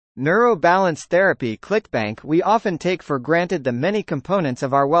Neuro Balance Therapy ClickBank. We often take for granted the many components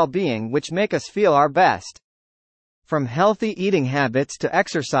of our well-being which make us feel our best. From healthy eating habits to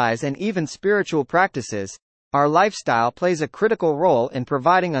exercise and even spiritual practices, our lifestyle plays a critical role in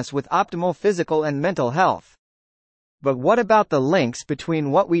providing us with optimal physical and mental health. But what about the links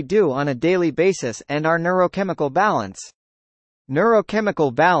between what we do on a daily basis and our neurochemical balance?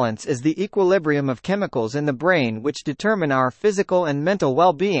 Neurochemical balance is the equilibrium of chemicals in the brain which determine our physical and mental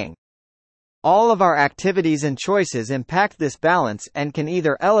well-being. All of our activities and choices impact this balance and can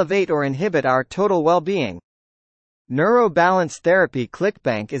either elevate or inhibit our total well-being. Neuro Balance Therapy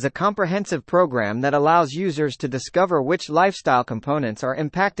ClickBank is a comprehensive program that allows users to discover which lifestyle components are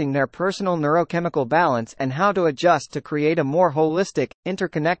impacting their personal neurochemical balance and how to adjust to create a more holistic,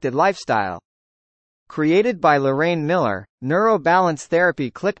 interconnected lifestyle. Created by Lorraine Miller, Neuro Balance Therapy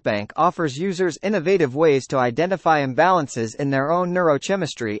ClickBank offers users innovative ways to identify imbalances in their own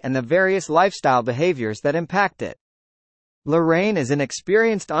neurochemistry and the various lifestyle behaviors that impact it. Lorraine is an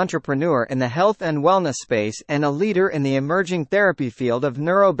experienced entrepreneur in the health and wellness space and a leader in the emerging therapy field of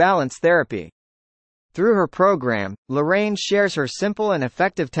neuro balance therapy. Through her program, Lorraine shares her simple and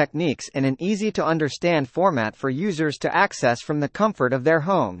effective techniques in an easy-to-understand format for users to access from the comfort of their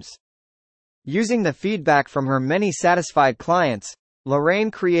homes. Using the feedback from her many satisfied clients, Lorraine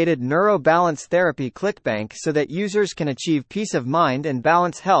created Neuro Balance Therapy ClickBank so that users can achieve peace of mind and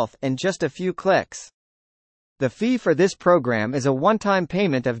balance health in just a few clicks. The fee for this program is a one-time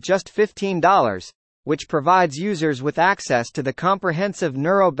payment of just $15, which provides users with access to the comprehensive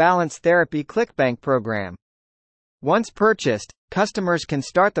Neuro Balance Therapy ClickBank program. Once purchased, customers can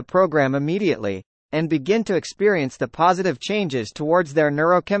start the program immediately and begin to experience the positive changes towards their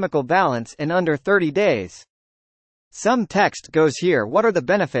neurochemical balance in under 30 days. Some text goes here. What are the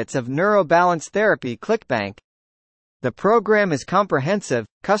benefits of Neuro Balance Therapy ClickBank? The program is comprehensive,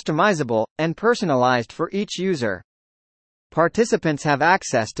 customizable, and personalized for each user. Participants have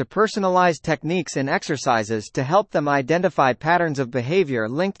access to personalized techniques and exercises to help them identify patterns of behavior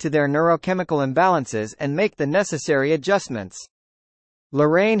linked to their neurochemical imbalances and make the necessary adjustments.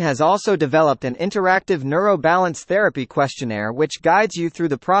 Lorraine has also developed an interactive Neuro Balance Therapy questionnaire which guides you through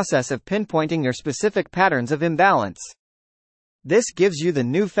the process of pinpointing your specific patterns of imbalance. This gives you the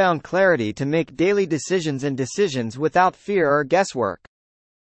newfound clarity to make daily decisions without fear or guesswork.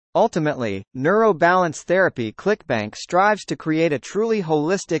 Ultimately, Neuro Balance Therapy ClickBank strives to create a truly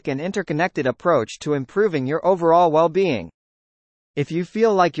holistic and interconnected approach to improving your overall well-being. If you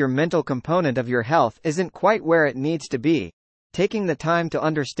feel like your mental component of your health isn't quite where it needs to be, taking the time to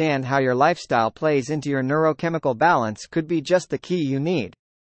understand how your lifestyle plays into your neurochemical balance could be just the key you need.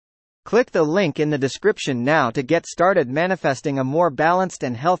 Click the link in the description now to get started manifesting a more balanced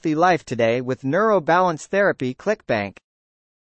and healthy life today with Neuro Balance Therapy ClickBank.